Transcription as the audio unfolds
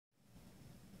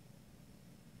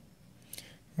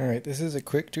Alright, this is a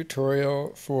quick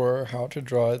tutorial for how to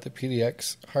draw the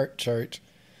PDX heart chart,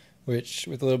 which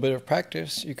with a little bit of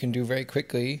practice you can do very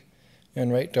quickly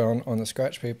and write down on the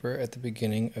scratch paper at the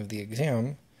beginning of the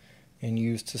exam and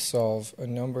use to solve a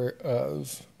number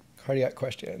of cardiac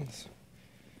questions.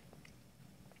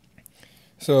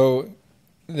 So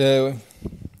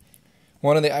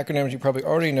one of the acronyms you probably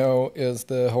already know is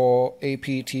the whole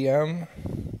APTM,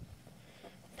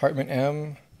 Department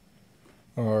M,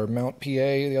 or Mount PA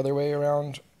the other way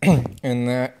around, and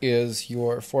that is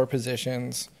your four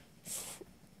positions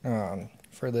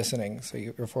for listening. So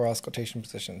your four auscultation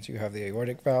positions. You have the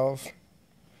aortic valve,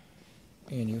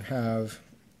 and you have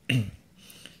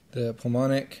the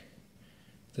pulmonic,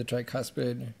 the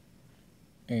tricuspid,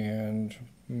 and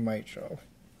mitral.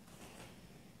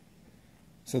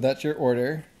 So that's your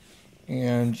order,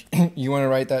 and you want to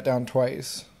write that down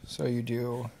twice. So you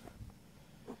do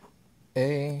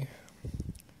A,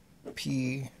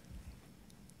 P,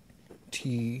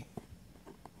 T,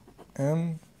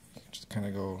 M. Just kind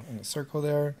of go in a circle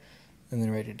there, and then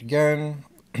write it again,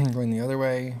 going the other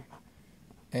way.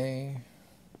 A,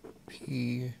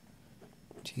 P,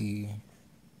 T,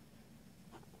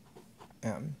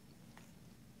 M.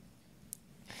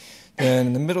 Then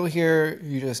in the middle here,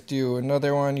 you just do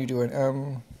another one. You do an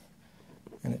M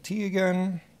and a T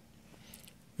again,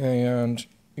 and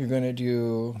you're going to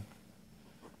do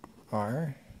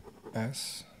R,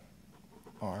 S,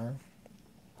 R,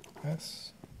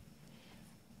 S,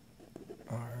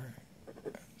 R,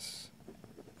 S,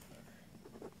 R,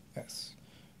 S.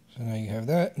 So now you have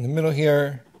that. In the middle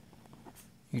here,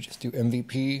 you just do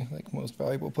MVP, like most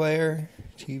valuable player,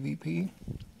 TVP.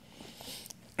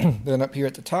 Then up here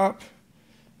at the top,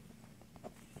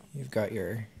 you've got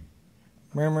your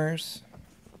murmurs.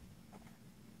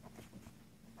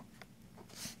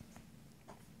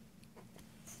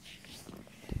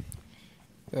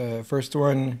 First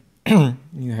one,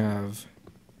 you have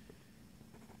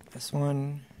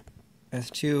S1,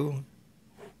 S2,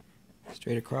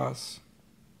 straight across.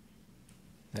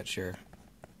 That's your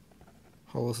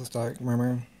holosystolic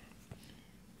murmur.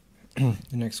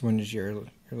 The next one is your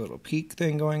little peak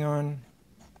thing going on.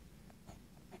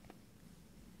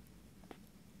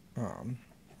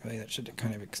 Really, that should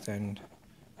kind of extend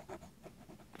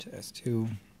to S2.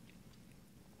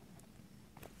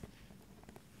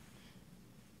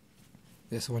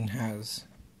 This one has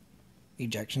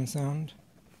ejection sound.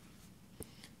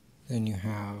 Then you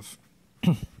have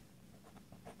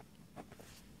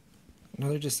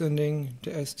another descending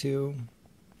to S2.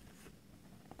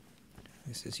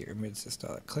 This is your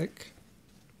mid-systolic click.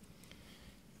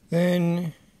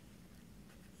 Then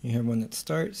you have one that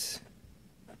starts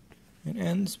and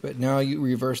ends, but now you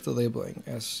reverse the labeling.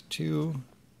 S2,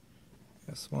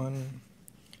 S1,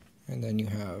 and then you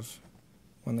have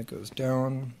one that goes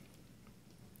down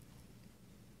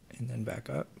and then back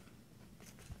up.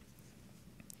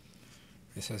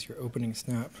 This has your opening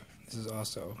snap. This is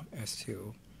also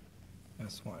S2,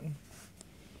 S1.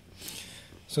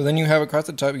 So then you have across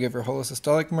the top, you have your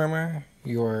holosystolic murmur,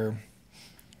 your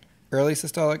early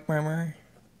systolic murmur,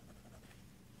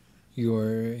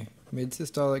 your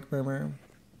mid-systolic murmur,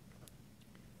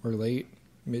 or late,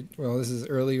 mid, well this is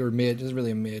early or mid, this is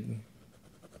really a mid.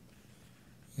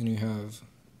 Then you have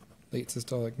late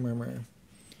systolic murmur.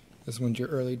 This one's your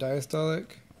early diastolic.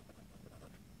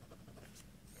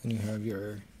 Then you have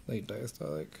your late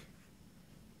diastolic,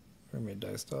 or mid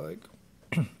diastolic.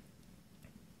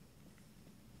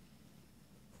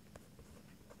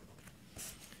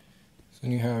 So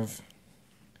then you have,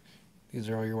 these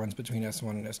are all your ones between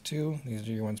S1 and S2. These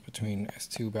are your ones between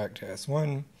S2 back to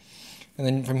S1. And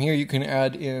then from here you can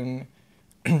add in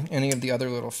any of the other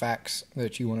little facts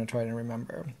that you want to try to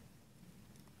remember.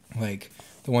 Like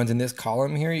the ones in this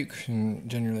column here, you can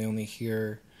generally only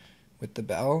hear with the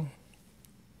bell.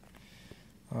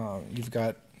 You've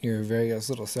got your various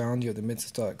little sounds. You have the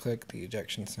mid-systolic click, the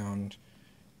ejection sound,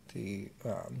 the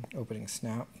opening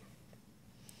snap.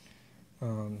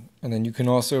 And then you can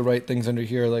also write things under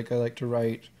here, like I like to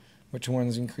write which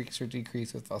ones increase or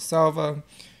decrease with Valsalva.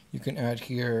 You can add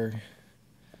here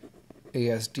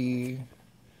ASD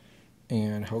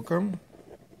and Hokum.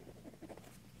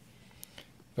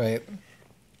 Right.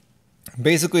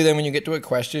 Basically, then when you get to a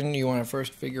question, you want to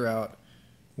first figure out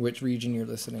which region you're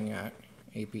listening at.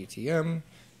 APTM.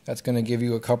 That's going to give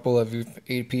you a couple of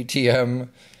APTM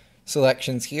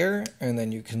selections here, and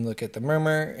then you can look at the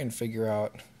murmur and figure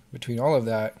out between all of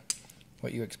that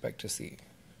what you expect to see.